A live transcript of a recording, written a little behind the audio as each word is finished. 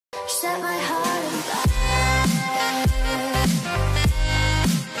Set my heart on fire.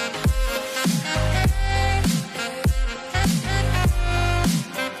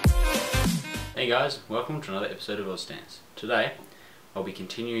 Hey guys, welcome to another episode of OzStance. Today I'll be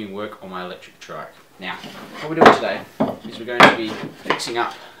continuing work on my electric trike. Now, what we're doing today is we're going to be fixing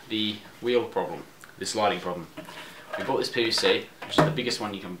up the wheel problem, the sliding problem. We bought this PVC, which is the biggest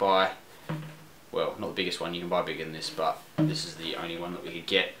one you can buy. Well, not the biggest one, you can buy bigger than this, but this is the only one that we could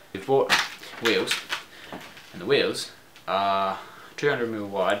get. We've bought wheels, and the wheels are 200mm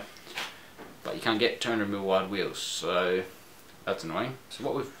wide, but you can't get 200mm wide wheels, so that's annoying. So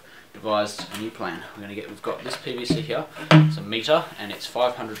what we've devised a new plan. We've got this PVC here, it's a meter, and it's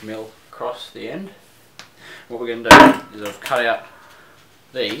 500mm across the end. What we're going to do is I've cut out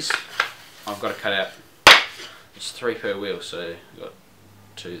these. I've got to cut out, it's 3 per wheel, so we've got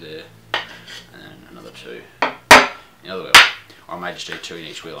 2 there, and then another 2 in the other wheel. I may just do 2 in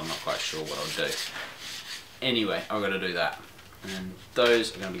each wheel, I'm not quite sure what I'll do. Anyway, I've got to do that. And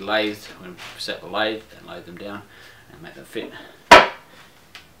those are going to be lathed. We're going to set the lathe and lathe them down and make them fit in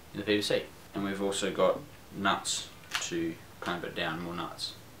the PVC. And we've also got nuts to clamp it down, more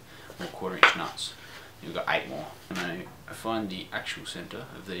nuts, more 1/4 inch nuts. And we've got 8 more. I'm going to find the actual centre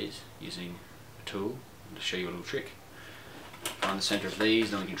of these using a tool to show you a little trick. Find the centre of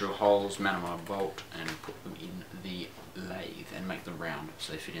these, then we can drill holes, mount them on a bolt and put them in the lathe and make them round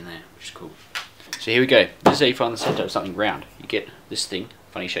so they fit in there, which is cool. So here we go. This is how you find the centre of something round. You get this thing,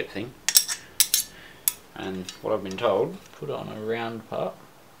 funny shaped thing, and what I've been told, put it on a round part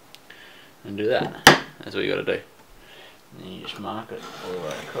and do that. That's what you got to do. And then you just mark it all the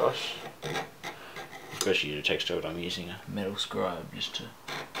way across. Especially the textile, I'm using a metal scribe just to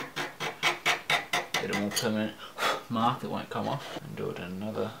get a more permanent mark that won't come off, and do it in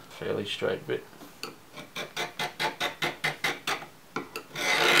another fairly straight bit.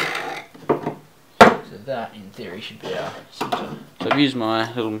 So that in theory should be our centre. So I've used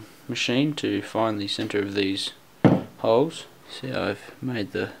my little machine to find the centre of these holes. See, I've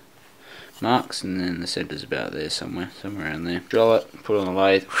made the marks, and then the centre's about there somewhere around there. Drill it, put it on the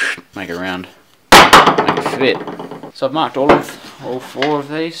lathe, make it round, make it fit. So I've marked all 4 of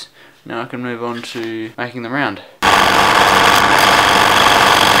these. Now I can move on to making them round.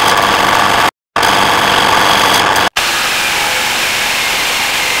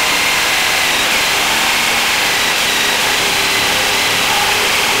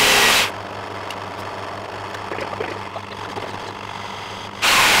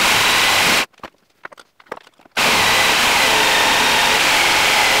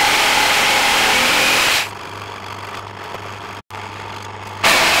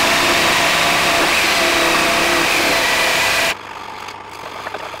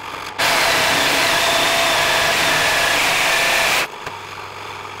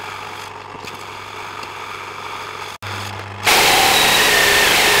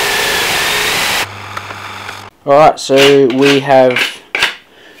 Alright, so we have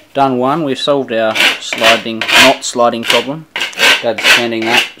done one. We've solved our not sliding problem. Dad's sanding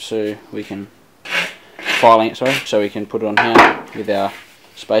that so we can, filing it, sorry, so we can put it on here with our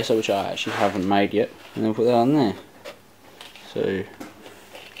spacer, which I actually haven't made yet, and then put that on there. So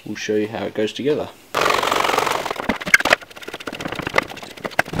we'll show you how it goes together.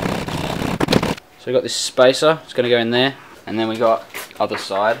 So we've got this spacer, it's going to go in there, and then we got other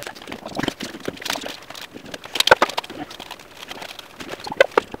side.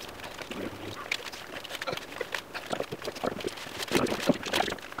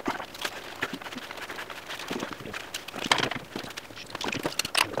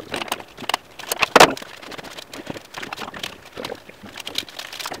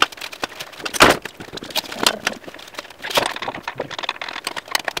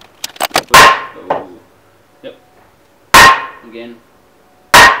 Again,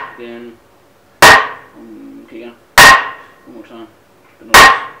 okay, one more time.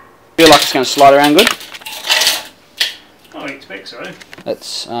 Feel like it's going to slide around good? I expect so.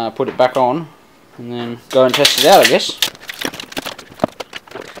 Let's put it back on and then go and test it out, I guess.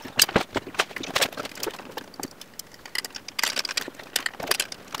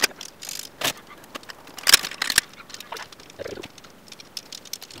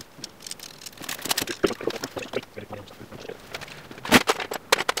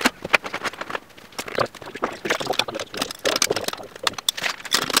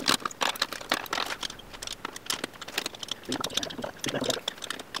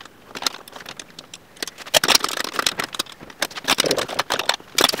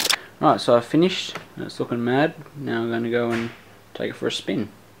 Right, so I've finished and it's looking mad. Now I'm going to go and take it for a spin.